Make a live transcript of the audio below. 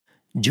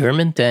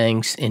German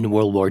tanks in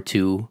World War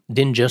II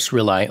didn't just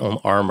rely on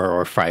armor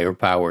or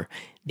firepower,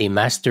 they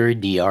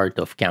mastered the art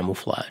of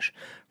camouflage.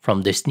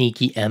 From the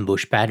sneaky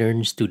ambush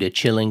patterns to the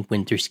chilling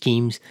winter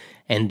schemes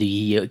and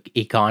the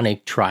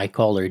iconic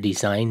tricolor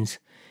designs,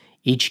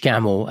 each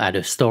camo had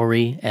a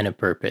story and a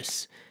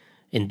purpose.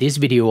 In this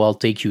video, I'll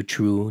take you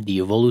through the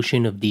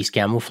evolution of these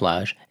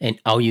camouflage and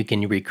how you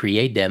can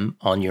recreate them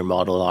on your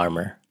model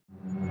armor.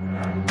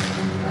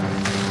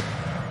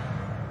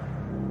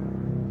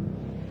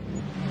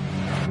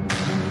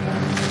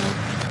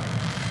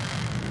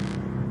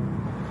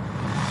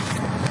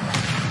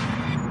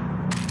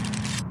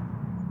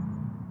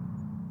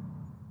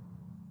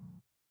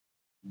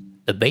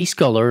 The base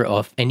color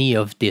of any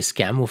of this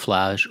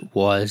camouflage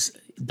was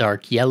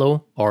dark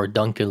yellow or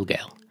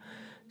dunkelgelb.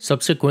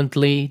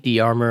 Subsequently, the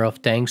armor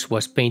of tanks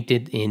was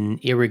painted in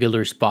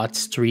irregular spots,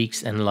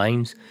 streaks, and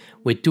lines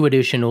with two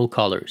additional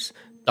colors,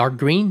 dark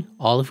green,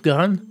 olive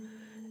brown,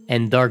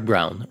 and dark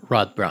brown,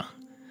 rot brown.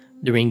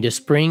 During the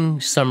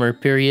spring-summer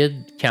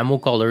period, camo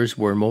colors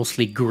were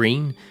mostly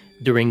green.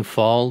 During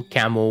fall,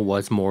 camo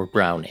was more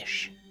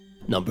brownish.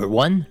 Number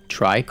 1.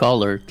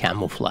 Tricolor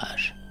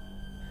camouflage.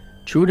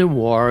 Through the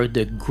war,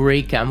 the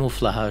gray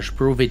camouflage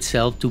proved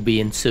itself to be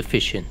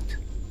insufficient,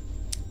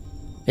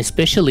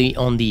 especially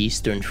on the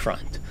Eastern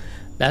Front.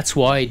 That's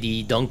why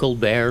the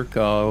Dunkelberg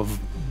of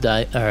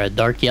the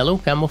dark yellow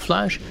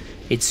camouflage,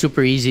 it's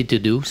super easy to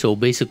do. So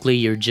basically,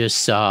 you're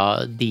just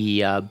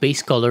the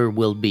base color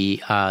will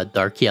be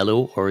dark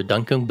yellow or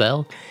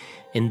Dunkelberg.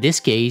 In this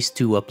case,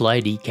 to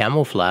apply the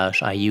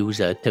camouflage, I use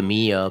a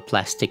Tamiya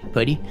plastic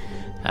putty.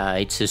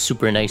 It's a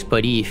super nice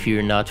putty if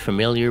you're not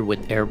familiar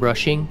with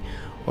airbrushing,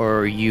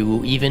 or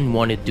you even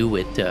want to do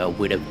it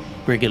with a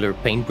regular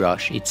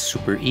paintbrush. It's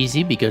super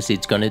easy because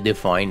it's going to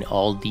define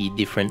all the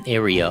different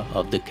area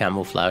of the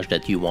camouflage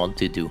that you want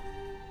to do.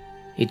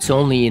 It's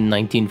only in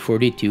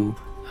 1942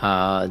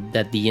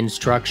 that the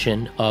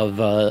instruction of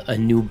a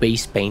new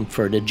base paint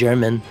for the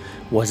German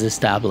was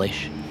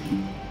established.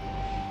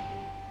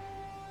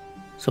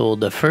 So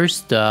the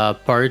first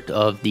part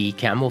of the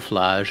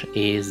camouflage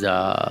is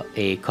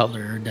a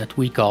color that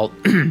we call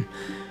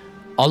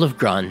olive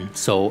brown,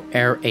 so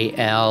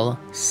RAL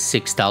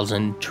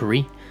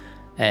 6003,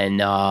 and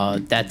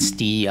that's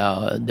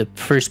the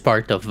first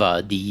part of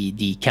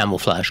the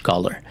camouflage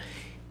color.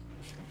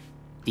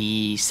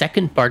 The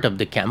second part of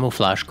the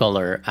camouflage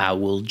color, I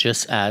will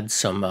just add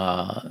some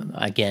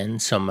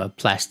some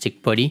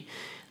plastic putty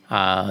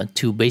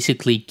to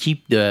basically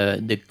keep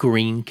the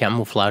green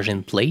camouflage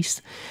in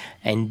place.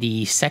 And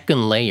the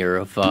second layer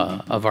of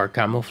our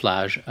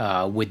camouflage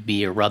would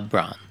be a rot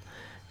brown.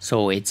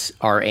 So it's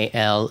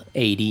RAL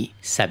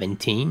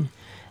 8017,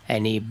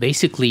 and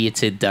basically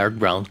it's a dark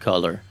brown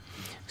color.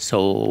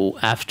 So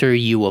after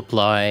you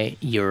apply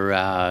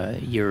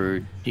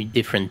your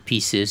different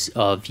pieces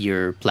of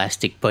your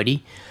plastic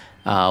putty,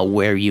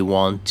 where you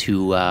want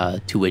to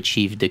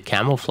achieve the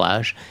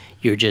camouflage,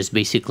 you're just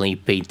basically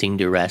painting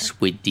the rest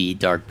with the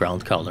dark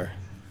brown color.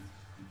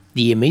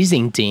 The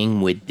amazing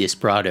thing with this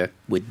product,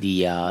 with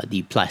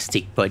the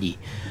plastic putty,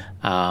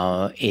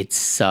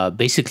 it's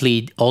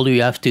basically all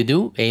you have to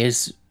do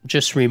is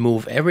just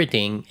remove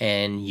everything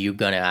and you're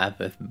gonna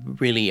have a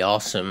really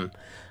awesome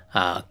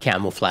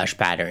camouflage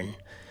pattern.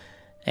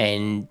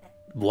 And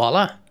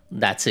voila,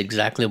 that's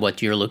exactly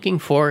what you're looking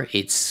for.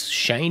 It's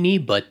shiny,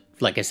 but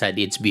like I said,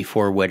 it's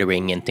before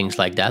weathering and things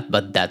like that,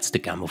 but that's the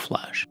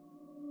camouflage.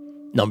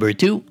 Number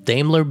 2,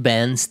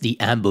 Daimler-Benz the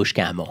ambush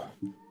camo.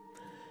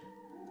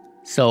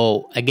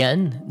 So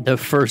again, the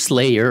first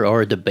layer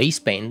or the base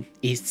paint,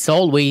 it's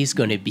always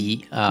going to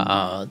be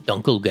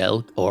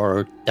dunkelgelb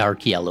or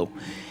dark yellow.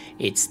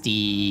 It's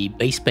the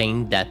base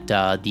paint that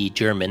the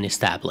German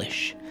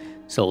established.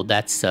 So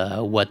that's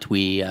what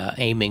we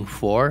aiming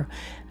for.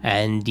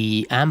 And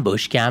the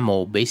ambush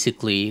camo,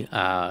 basically,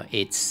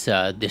 it's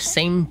the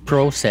same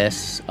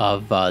process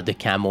of the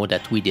camo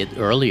that we did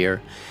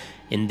earlier.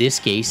 In this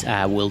case,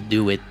 I will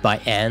do it by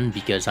hand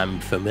because I'm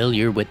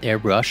familiar with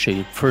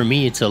airbrush. For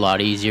me, it's a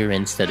lot easier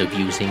instead of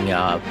using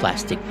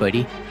plastic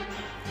putty.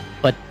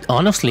 But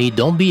honestly,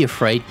 don't be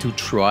afraid to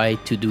try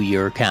to do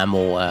your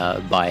camo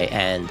by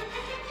hand.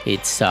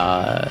 It's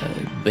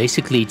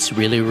basically, it's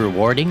really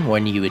rewarding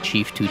when you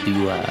achieve to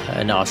do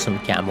an awesome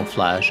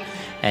camouflage.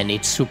 And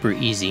it's super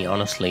easy,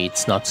 honestly.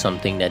 It's not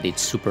something that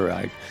it's super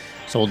hard.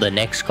 So the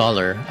next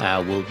color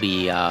will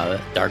be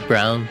dark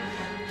brown.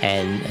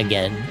 And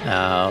again,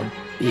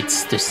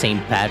 it's the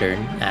same pattern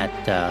at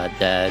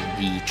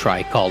the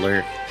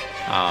tricolor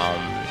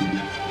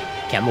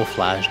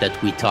camouflage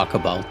that we talk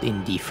about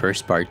in the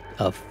first part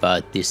of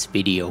this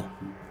video.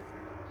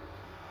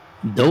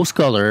 Those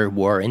colors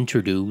were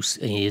introduced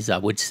is, I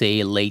would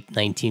say, late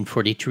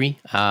 1943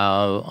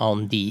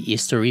 on the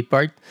history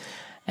part.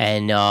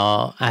 And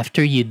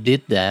after you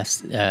did this,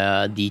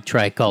 the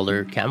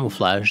tricolor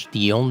camouflage,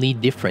 the only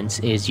difference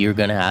is you're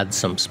gonna add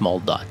some small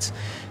dots.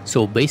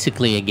 So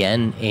basically,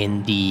 again,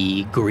 in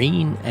the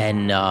green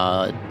and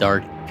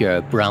dark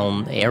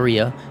brown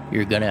area,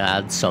 you're gonna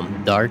add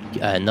some dark,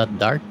 not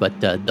dark, but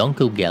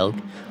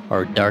dunkelgelb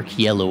or dark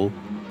yellow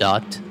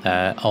dot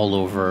all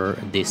over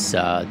this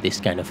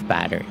kind of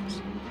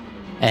patterns.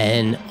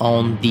 And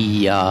on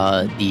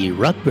the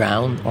rut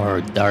brown or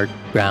dark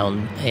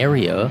brown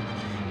area,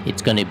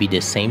 it's going to be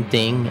the same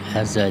thing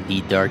as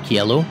the dark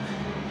yellow.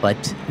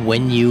 But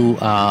when you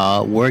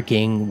are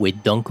working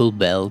with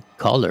Dunkelbell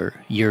color,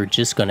 you're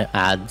just going to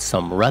add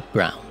some rut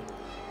brown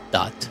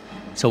dot.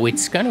 So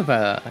it's kind of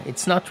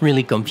it's not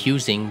really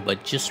confusing,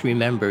 but just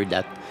remember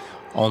that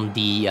on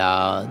the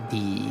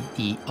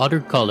other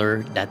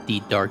color, that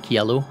the dark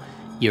yellow,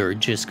 you're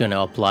just going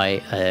to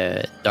apply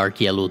a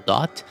dark yellow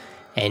dot.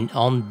 And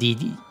on the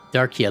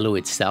dark yellow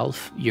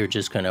itself, you're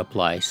just going to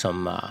apply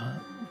some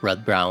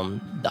red brown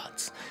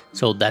dots.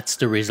 So that's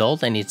the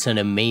result, and it's an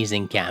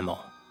amazing camo.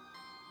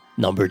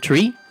 Number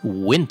 3,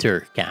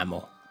 winter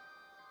camo.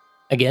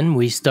 Again,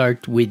 we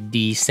start with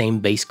the same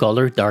base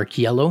color, dark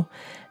yellow,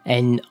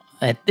 and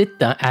at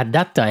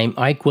that time,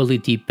 high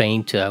quality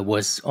paint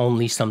was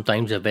only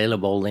sometimes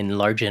available in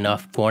large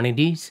enough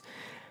quantities.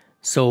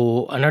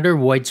 So another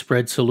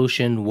widespread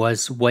solution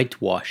was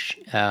whitewash.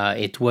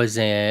 It was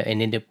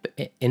an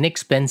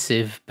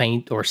inexpensive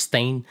paint or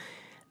stain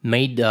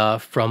made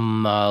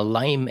from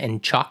lime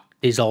and chalk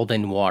dissolved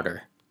in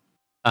water.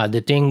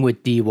 The thing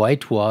with the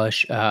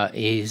whitewash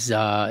is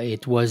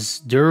it was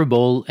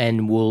durable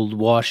and will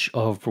wash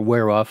or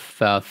wear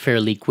off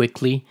fairly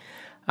quickly.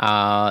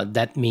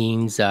 That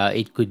means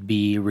it could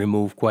be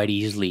removed quite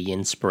easily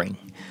in spring.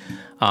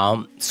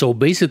 So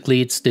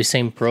basically, it's the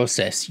same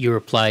process. You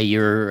apply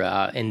your,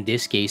 in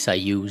this case, I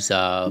use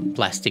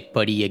plastic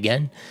putty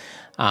again,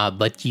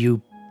 but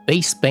you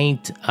base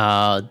paint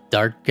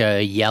dark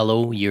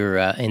yellow your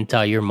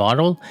entire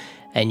model,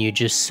 and you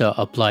just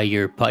apply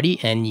your putty,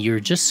 and you're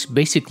just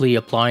basically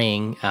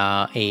applying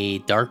a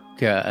dark,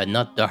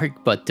 not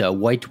dark, but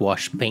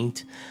whitewash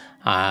paint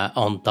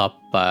on top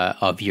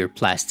of your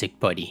plastic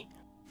putty.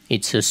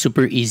 It's a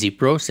super easy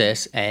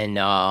process, and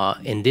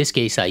in this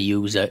case, I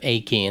use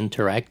AK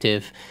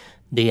Interactive.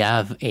 They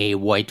have a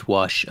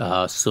whitewash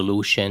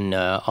solution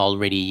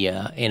already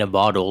in a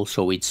bottle,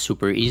 so it's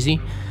super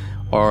easy.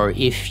 Or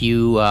if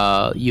you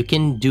you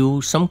can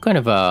do some kind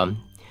of a,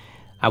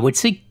 I would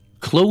say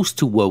close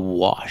to a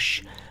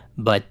wash,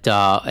 but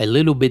a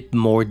little bit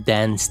more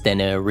dense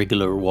than a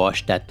regular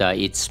wash. That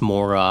it's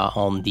more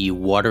on the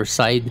water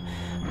side.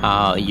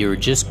 You're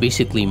just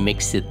basically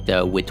mix it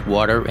with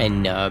water,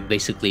 and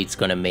basically it's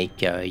gonna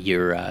make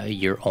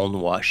your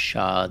own wash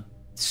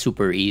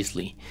super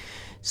easily.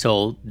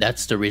 So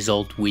that's the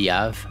result we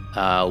have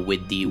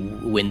with the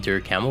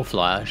winter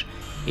camouflage.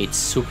 It's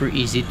super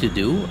easy to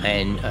do,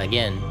 and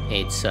again,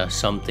 it's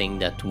something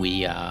that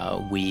we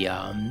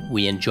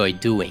enjoy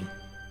doing.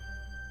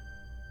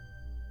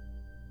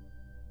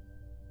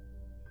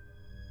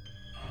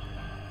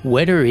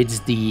 Whether it's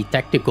the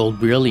tactical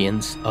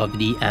brilliance of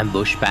the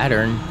ambush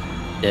pattern,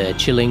 the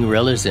chilling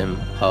realism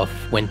of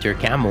winter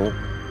camo,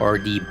 or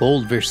the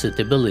bold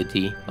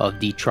versatility of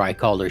the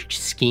tricolor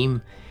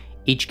scheme,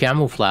 each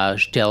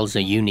camouflage tells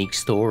a unique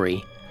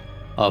story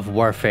of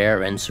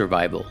warfare and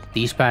survival.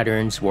 These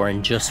patterns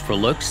weren't just for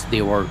looks,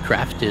 they were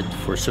crafted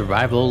for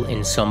survival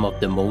in some of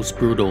the most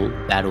brutal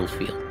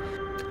battlefield.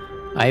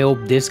 I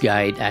hope this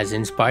guide has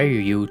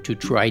inspired you to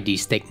try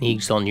these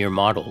techniques on your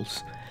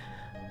models.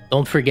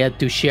 Don't forget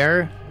to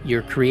share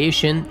your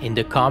creation in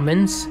the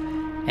comments,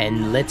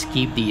 and let's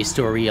keep the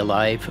story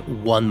alive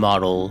one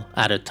model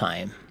at a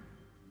time.